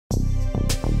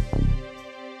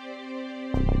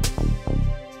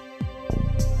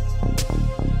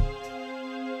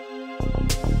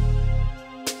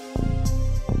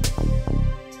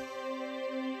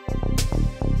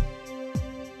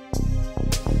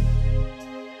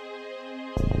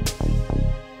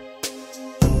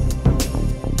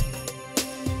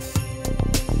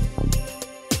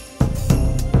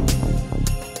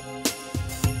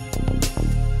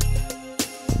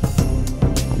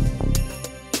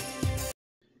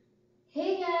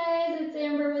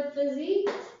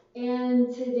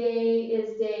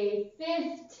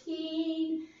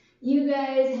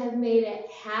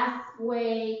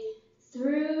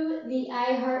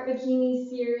Bikini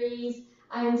series.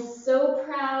 I'm so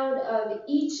proud of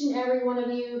each and every one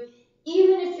of you.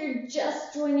 Even if you're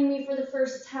just joining me for the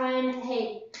first time,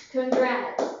 hey,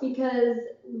 congrats, because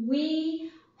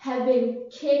we have been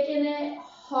kicking it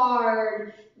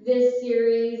hard this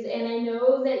series, and I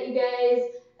know that you guys,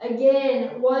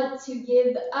 again, want to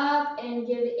give up and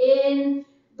give in,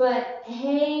 but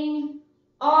hang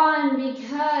on,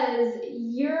 because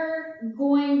you're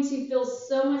going to feel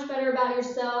so much better about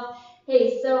yourself.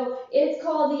 Hey, so it's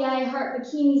called the I Heart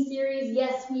Bikini series.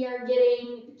 Yes, we are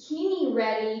getting bikini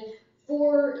ready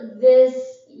for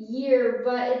this year,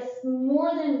 but it's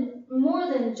more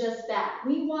than just that.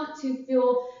 We want to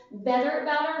feel better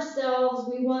about ourselves.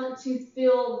 We want to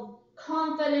feel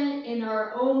confident in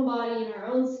our own body, in our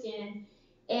own skin,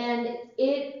 and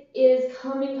it is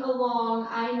coming along.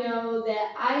 I know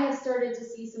that I have started to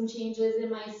see some changes in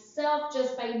myself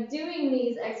just by doing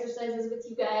these exercises with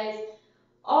you guys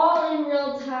all in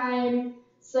real time.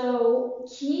 So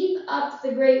keep up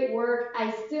the great work.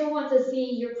 I still want to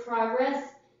see your progress.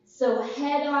 So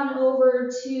head on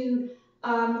over to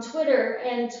Twitter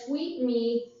and tweet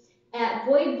me at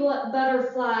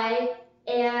boybutterfly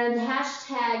and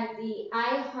hashtag the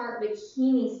I Heart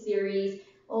Bikini series.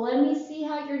 Let me see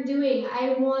how you're doing.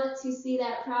 I want to see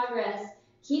that progress.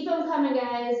 Keep them coming,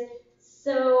 guys.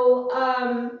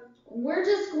 So we're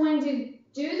just going to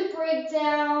do the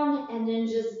breakdown and then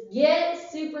just get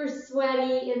super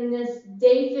sweaty in this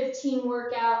day 15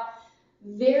 workout.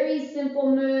 Very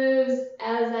simple moves,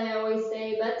 as I always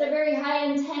say, but they're very high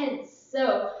intense.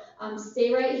 So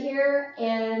stay right here,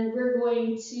 and we're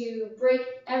going to break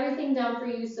everything down for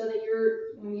you so that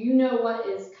you know what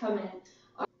is coming.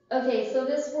 Okay, so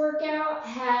this workout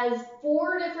has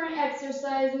 4 different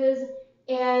exercises,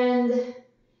 and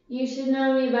you should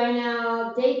know me by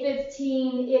now. Day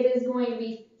 15, it is going to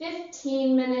be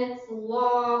 15 minutes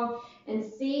long, and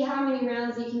see how many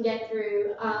rounds you can get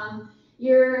through.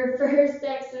 Your first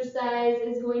exercise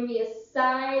is going to be a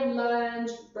side lunge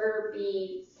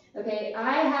burpee. Okay,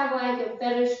 I have like a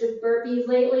fetish with burpees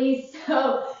lately,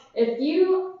 so if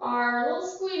you are a little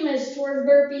squeamish towards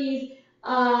burpees,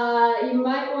 you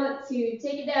might want to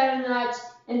take it down a notch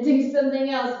and do something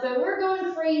else. But we're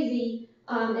going crazy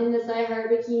in this I Heart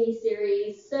Bikini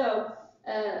series. So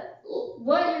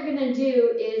what you're going to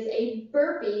do is a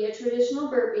burpee, a traditional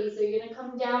burpee. So you're going to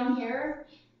come down here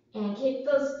and kick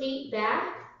those feet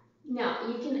back. Now,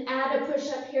 you can add a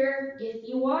push-up here if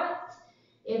you want.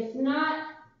 If not,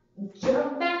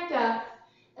 jump back up.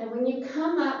 And when you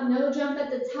come up, no jump at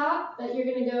the top, but you're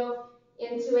going to go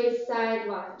into a side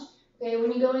lunge. Okay,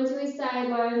 when you go into a side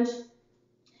lunge,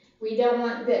 we don't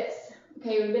want this.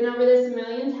 Okay, we've been over this a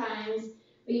million times,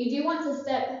 but you do want to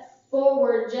step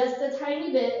forward just a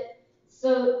tiny bit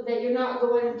so that you're not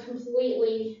going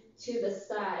completely to the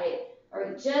side. All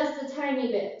right, just a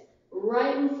tiny bit,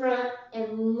 right in front,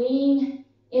 and lean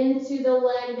into the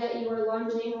leg that you are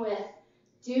lunging with.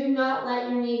 Do not let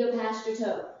your knee go past your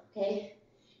toe, okay?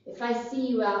 If I see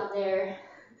you out there,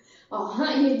 I'll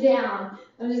hunt you down.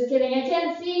 I'm just kidding, I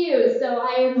can't see you, so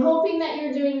I am hoping that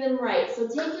you're doing them right. So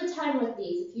take your time with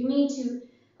these. If you need to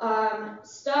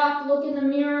stop, look in the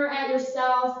mirror at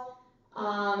yourself,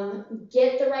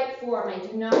 get the right form. I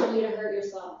do not want you to hurt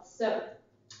yourself. So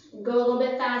go a little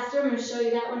bit faster. I'm going to show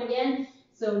you that one again.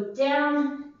 So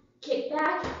down, kick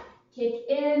back, kick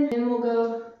in, and we'll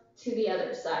go to the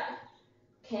other side.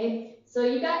 Okay, so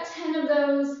you got 10 of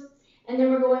those, and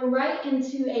then we're going right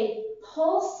into a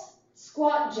pulse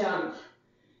squat jump.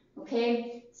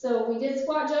 Okay, so we did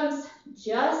squat jumps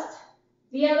just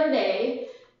the other day.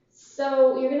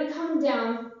 So you're going to come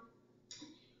down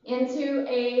into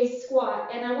a squat,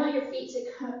 and I want your feet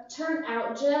to turn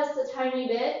out just a tiny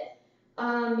bit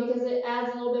because it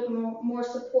adds a little bit more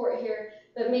support here.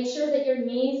 But make sure that your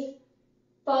knees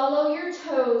follow your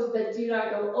toes, but do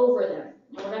not go over them.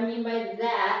 And what I mean by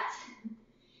that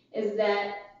is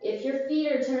that if your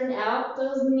feet are turned out,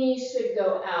 those knees should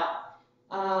go out.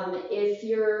 If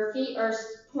your feet are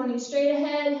pointing straight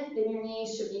ahead, then your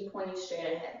knees should be pointing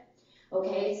straight ahead.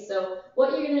 Okay, so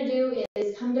what you're going to do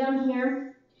is come down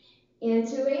here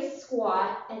into a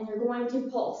squat, and you're going to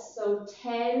pulse. So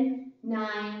 10,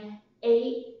 9,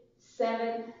 8,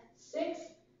 7, 6,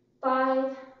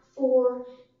 5, 4,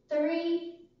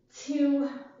 3, 2,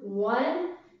 1.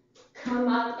 Come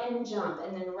up and jump,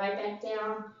 and then right back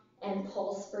down and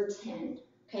pulse for 10.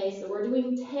 Okay, so we're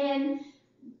doing 10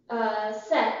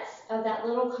 sets of that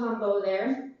little combo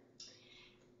there.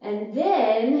 And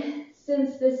then,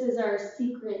 since this is our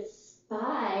secret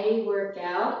spy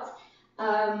workout,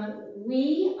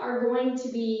 we are going to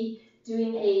be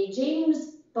doing a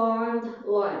James Bond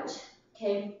lunge.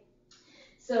 Okay,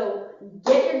 So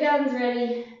get your guns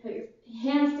ready, put your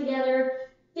hands together,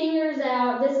 fingers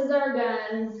out. This is our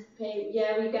guns. Okay,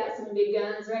 yeah, we've got some big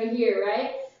guns right here,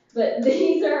 right? But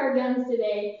these are our guns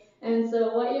today. And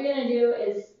so what you're gonna do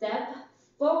is step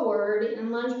forward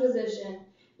in lunge position.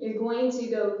 You're going to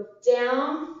go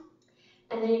down,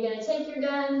 and then you're gonna take your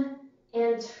gun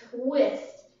and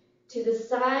twist to the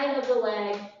side of the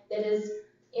leg that is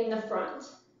in the front.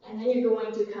 And then you're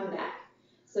going to come back.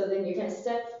 So then you're gonna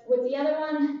step with the other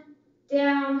one,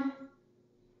 down,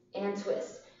 and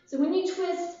twist. So when you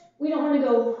twist, we don't wanna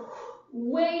go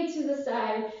way to the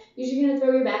side. You're gonna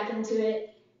throw your back into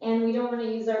it, and we don't wanna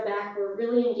use our back. We're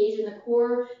really engaging the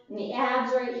core and the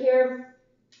abs right here.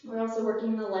 We're also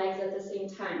working the legs at the same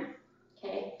time,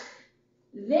 okay?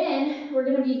 Then we're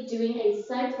gonna be doing a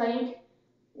side plank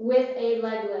with a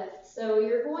leg lift. So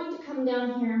you're going to come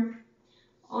down here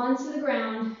onto the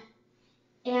ground,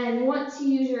 and you want to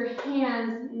use your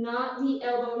hands, not the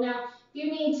elbow. Now, if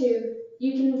you need to,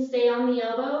 you can stay on the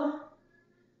elbow,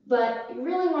 but you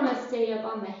really want to stay up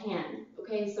on the hand.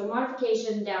 Okay, so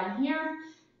modification down here,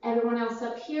 everyone else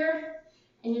up here,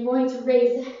 and you're going to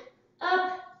raise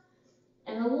up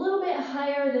and a little bit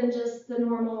higher than just the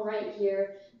normal right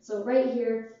here. So right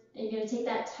here, and you're going to take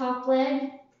that top leg,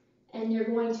 and you're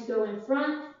going to go in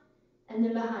front and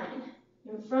then behind,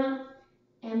 in front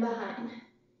and behind,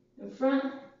 in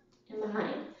front and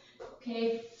behind.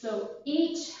 Okay, so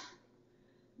each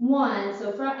one,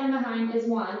 so front and behind is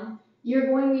one. You're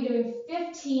going to be doing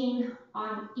 15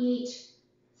 on each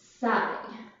side.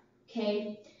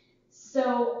 Okay,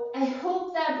 so I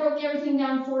hope that broke everything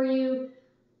down for you.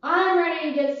 I'm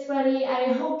ready to get sweaty.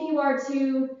 I hope you are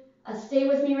too. Stay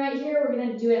with me right here. We're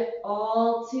going to do it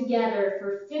all together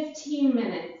for 15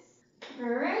 minutes. All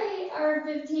right, our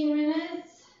 15 minutes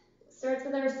starts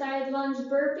with our side lunge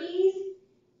burpees.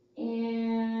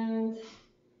 And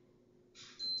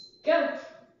go.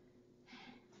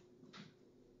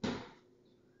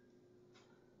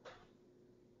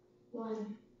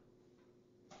 1,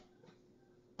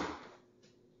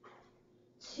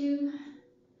 2,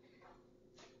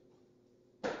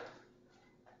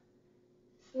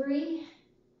 3,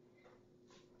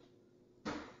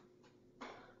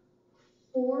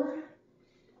 4,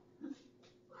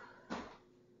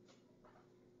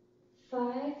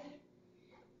 5,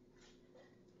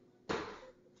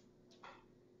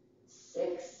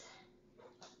 6,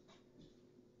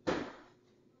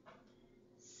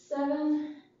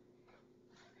 7,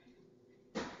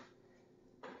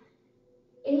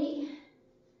 8,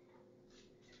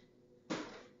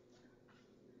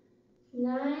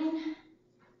 9,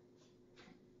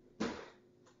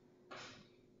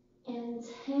 and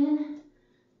 10.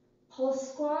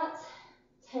 Pulse squats.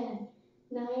 10,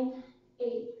 9,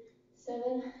 8,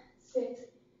 7, 6,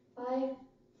 5,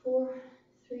 4,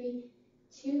 3,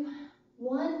 2,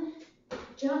 1.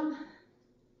 Jump.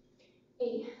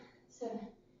 8, 7,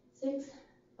 6,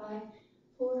 5,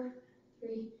 4,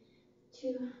 3,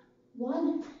 2,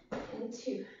 1, and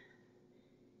 2.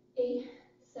 8,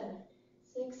 7,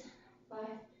 6, 5,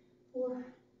 4,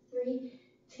 3,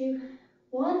 2,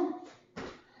 1.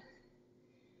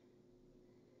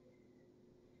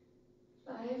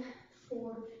 5,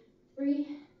 4,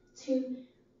 3, 2,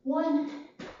 1.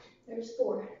 There's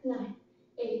 4, 9,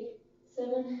 8,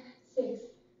 7, 6,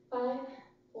 5,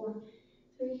 4,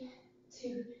 3,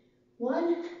 2,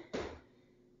 1.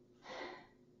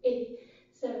 8,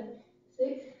 7,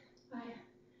 6, 5,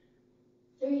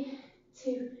 3,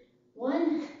 2,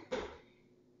 1.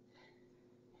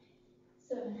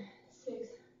 7, 6,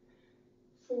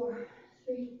 4,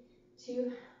 3,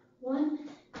 2, 1.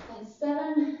 And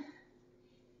 7,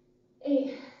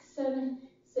 8, 7,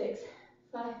 6,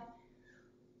 5,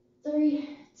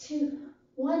 3, 2,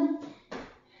 1.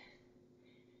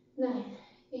 9,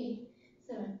 8,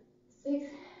 7, 6,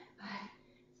 5,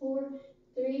 4,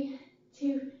 3,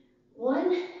 2,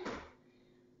 1.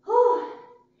 Oh,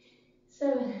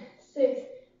 7, 6,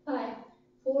 5,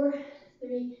 4,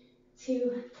 3,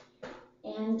 2,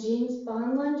 and James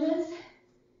Bond lunges.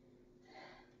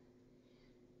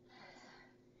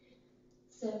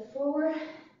 Step forward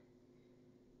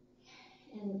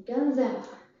and guns out.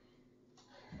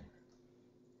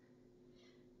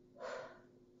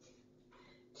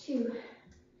 2,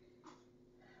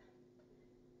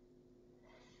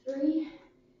 3,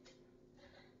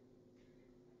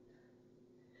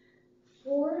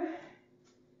 4,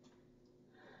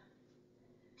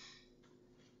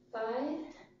 5,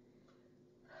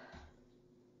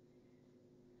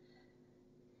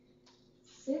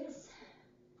 6,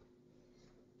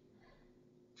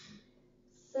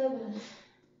 7,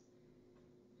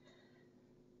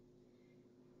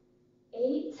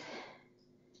 8,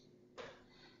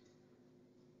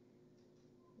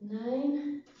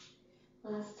 9.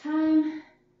 Last time.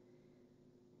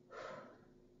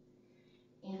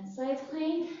 And side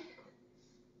plank.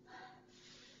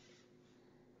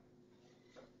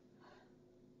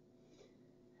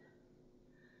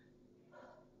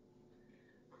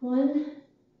 1,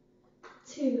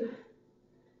 2,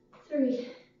 3,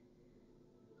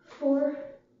 4,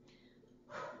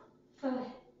 5,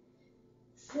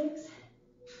 6,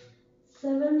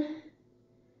 7,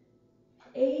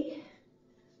 8,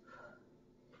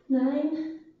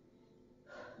 9,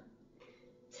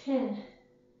 10,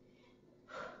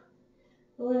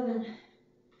 11,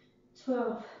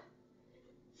 12,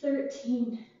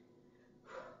 13,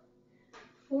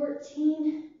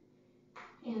 14,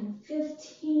 and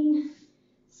 15.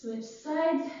 Switch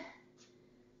sides.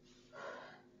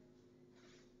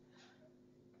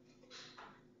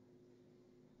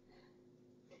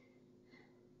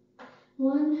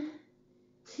 One,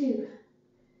 2,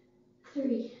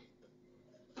 3,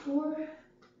 4,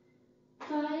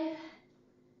 5,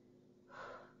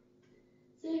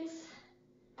 6,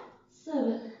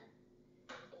 7,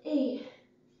 8,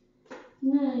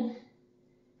 9,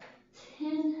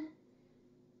 10,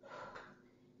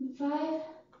 5,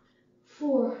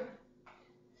 4,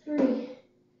 3,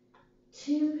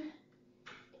 2,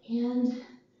 and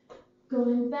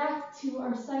going back to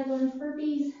our side lunge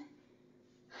burpees.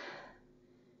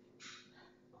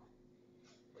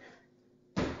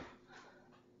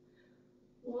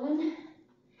 One,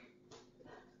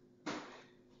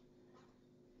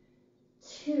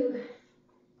 2,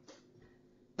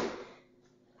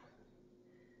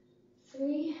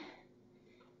 3,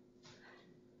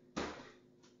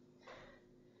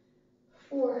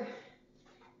 4,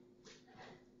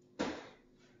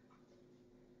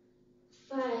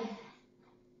 5,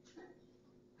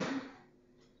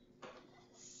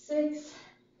 6,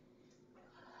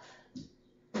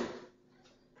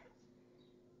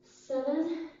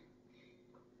 7,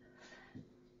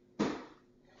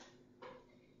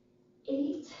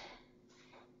 8,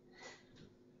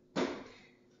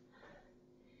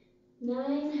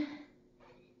 9,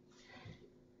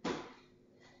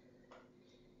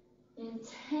 and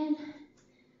 10.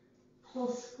 Whole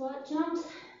squat jumps.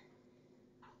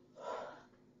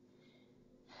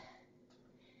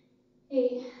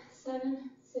 8, 7,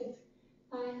 6,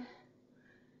 5,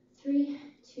 3,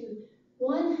 2,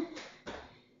 1.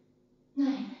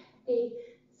 9, 8,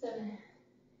 7,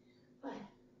 5,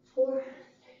 4,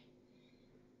 3,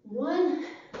 1.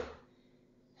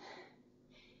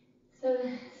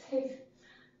 7, 6,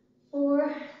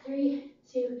 4, 3,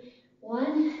 2,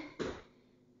 1.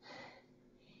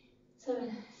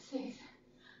 7, 6,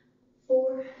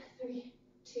 4, 3,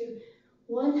 2,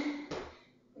 1.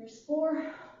 There's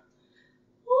 4.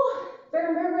 Woo.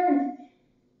 Burn, burn, burn.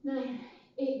 9,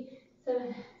 8,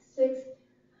 7, 6,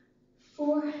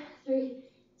 4, 3,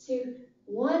 2,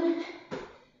 1.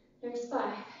 There's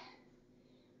 5.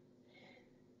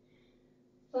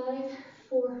 5,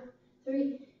 4,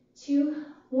 3, 2,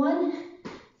 1.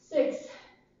 6,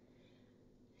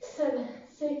 7,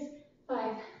 6,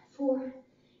 5, 4,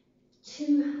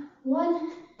 2,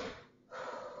 1.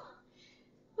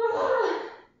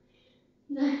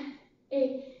 9,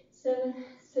 8, 7,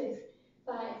 6,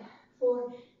 5,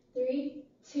 4, 3,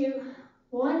 2,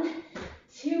 1.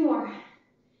 2 more.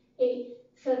 8,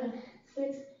 7,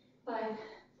 6, 5,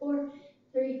 4,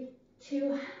 3,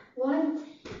 2, 1.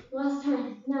 Last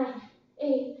time. 9,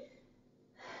 8,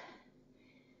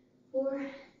 4,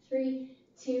 3,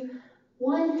 2,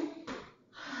 1.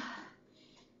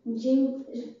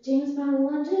 James Bond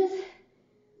lunges.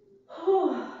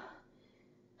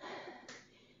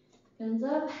 Guns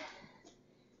up.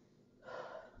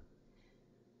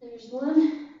 There's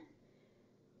 1.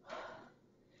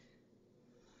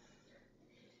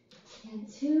 And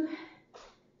 2.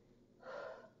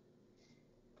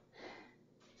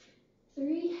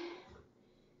 3.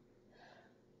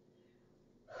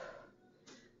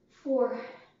 4.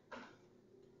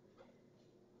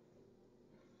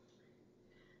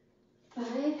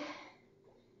 5.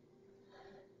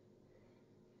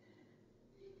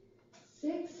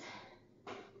 6.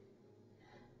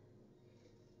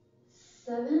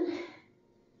 7.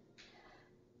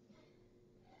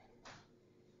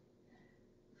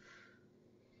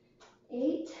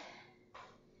 8.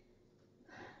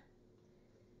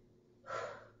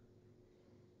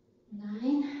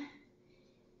 9.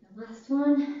 The last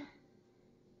one.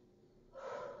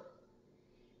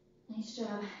 Nice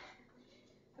job.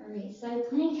 All right, side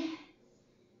plank.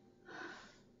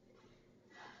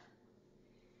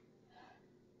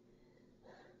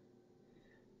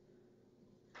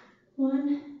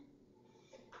 1,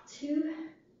 2,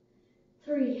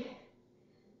 3,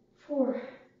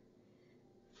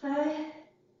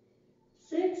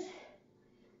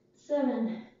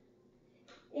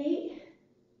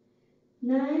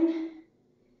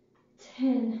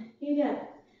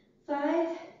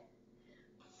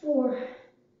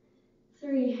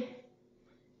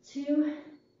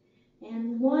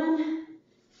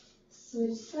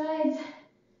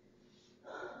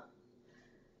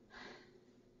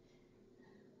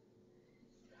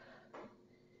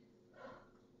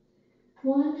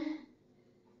 1,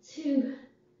 2,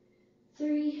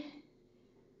 3,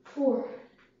 4,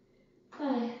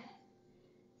 5,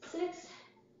 6,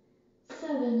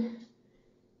 7,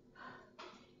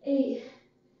 8,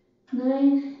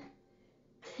 9,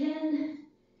 10,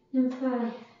 and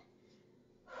 5,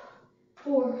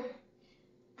 4,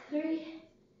 3,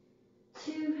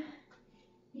 2,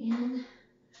 and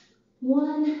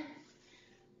 1.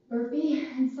 Burpee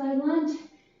and side lunge.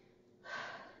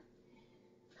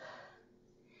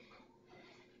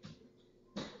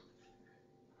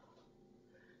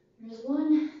 There's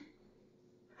 1,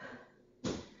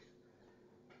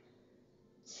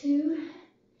 2,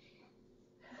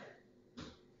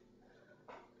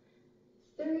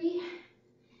 3,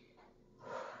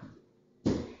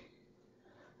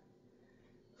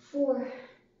 4,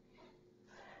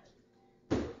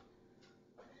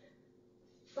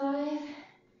 5,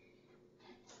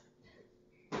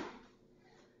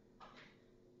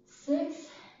 6,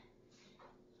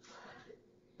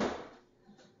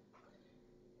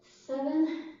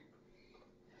 7,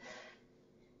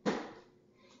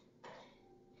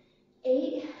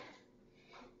 8,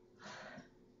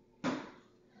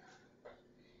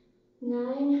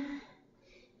 9,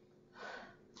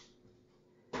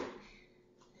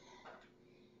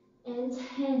 and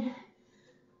 10.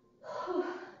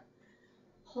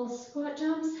 Whole squat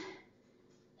jumps.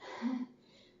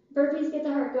 Burpees get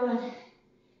the heart going.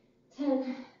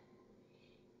 10,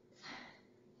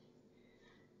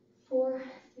 4,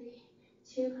 3,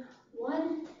 2,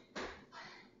 1,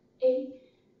 8,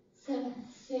 7,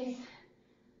 6.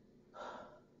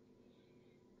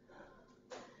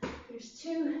 There's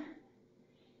 2,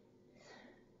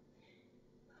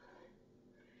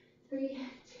 3,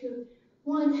 2,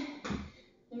 1.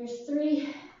 There's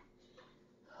 3,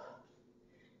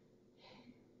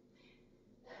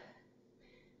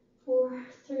 4,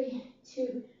 3,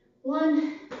 2,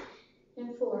 1,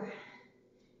 and 4,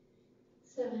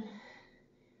 7,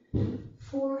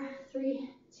 4, 3,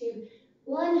 2,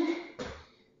 1.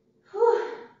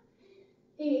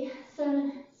 8,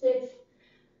 7, 6,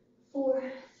 4,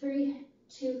 3,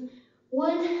 2,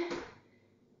 1.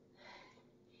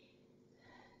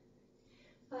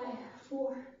 5,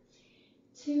 4,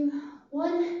 2,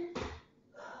 1.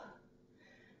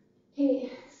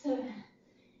 8, 7,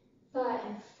 5,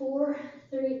 4,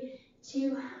 3,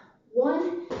 2,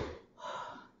 1.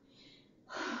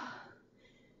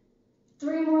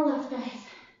 3 more left, guys.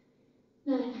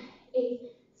 9, 8,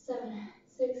 7,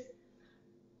 6,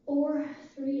 4,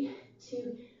 3,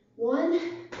 2, 1.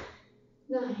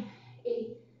 9,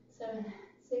 8, 7,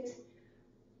 6,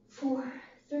 4,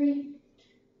 3,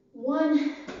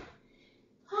 1.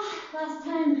 Last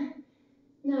time.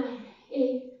 9,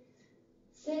 8,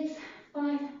 6,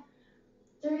 5,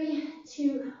 3,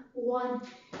 2, 1.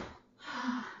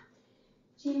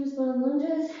 James Bond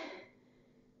lunges.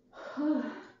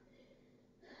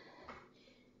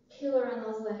 Killer on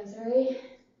those legs, all right?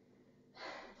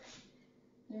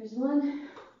 There's 1,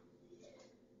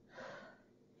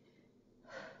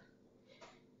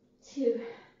 2,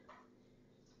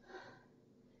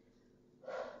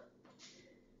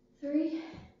 3.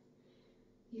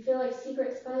 You feel like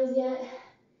secret spies yet?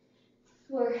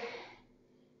 4,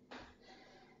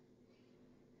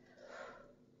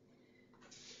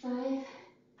 5,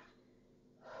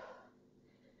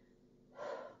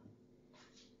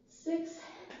 6,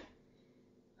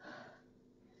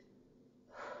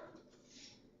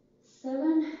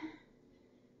 7,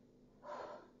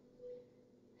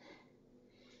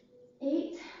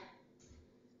 8,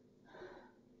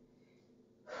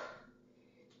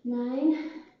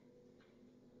 9,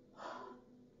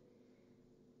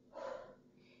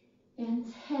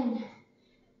 and 10.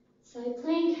 Side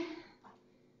plank.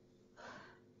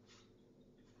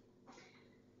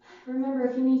 Remember,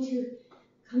 if you need to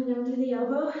come down to the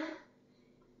elbow.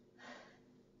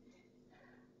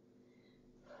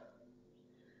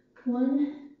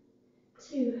 1,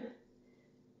 2,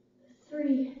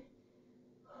 3,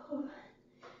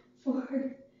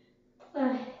 4,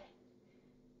 5,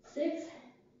 6,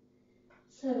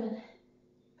 7,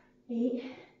 8,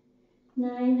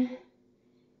 9,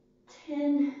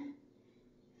 10,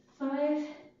 5,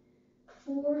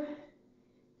 4,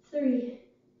 3,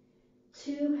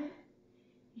 2,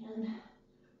 and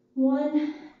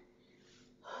 1.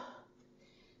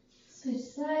 Switch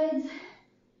sides.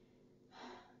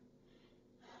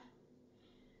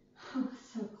 Oh,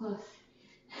 so close.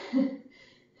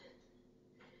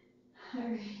 All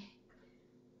right.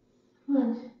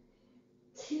 1,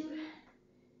 2,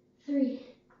 3,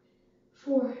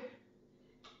 4,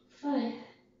 5,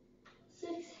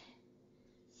 6,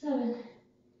 7,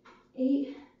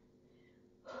 8,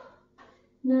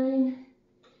 9,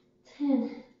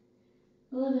 10,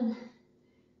 11,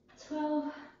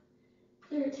 12,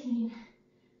 13,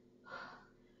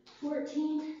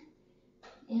 14,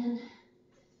 and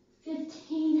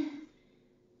 15.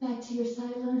 Back to your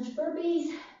side lunge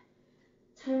burpees.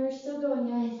 Timer's still going,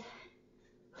 guys.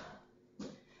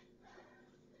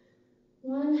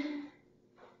 1,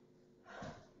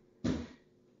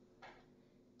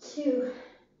 2,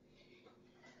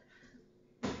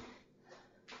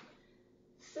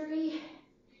 3,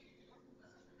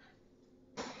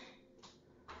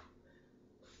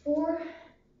 4,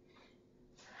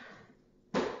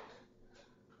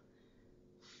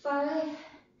 5,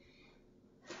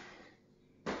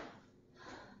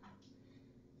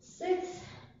 6,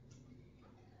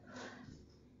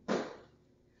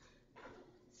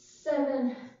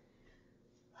 7,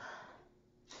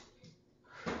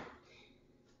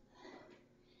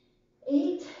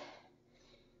 8,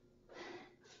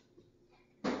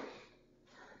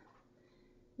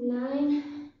 9,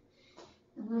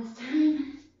 and last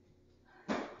time,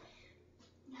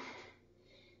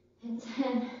 and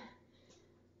 10.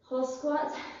 Whole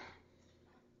squats.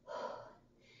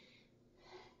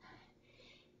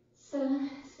 7,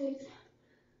 6,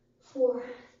 4,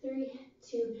 3,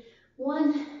 2,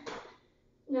 1,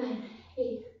 9,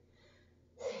 8,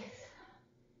 6,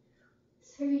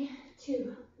 3,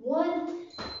 2, 1.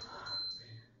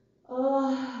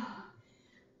 Oh,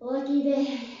 lucky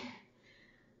day.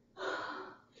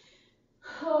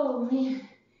 Oh man,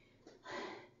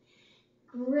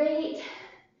 great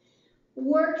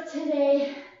work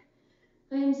today.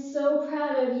 I'm so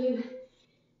proud of you.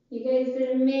 You guys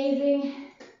did amazing,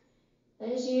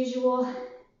 as usual.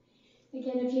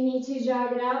 Again, if you need to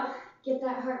jog it out, get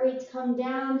that heart rate to come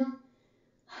down.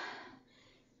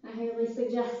 I highly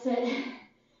suggest it.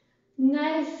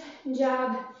 Nice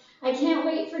job. I can't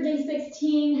wait for day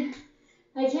 16.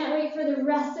 I can't wait for the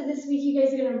rest of this week. You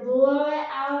guys are going to blow it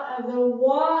out of the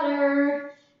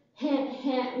water. Hint,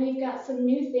 hint. We've got some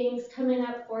new things coming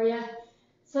up for you.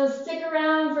 So stick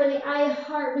around for the I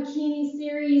Heart Bikini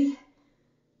series.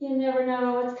 You never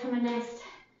know what's coming next.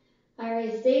 All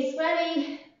right, stay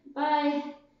sweaty.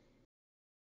 Bye.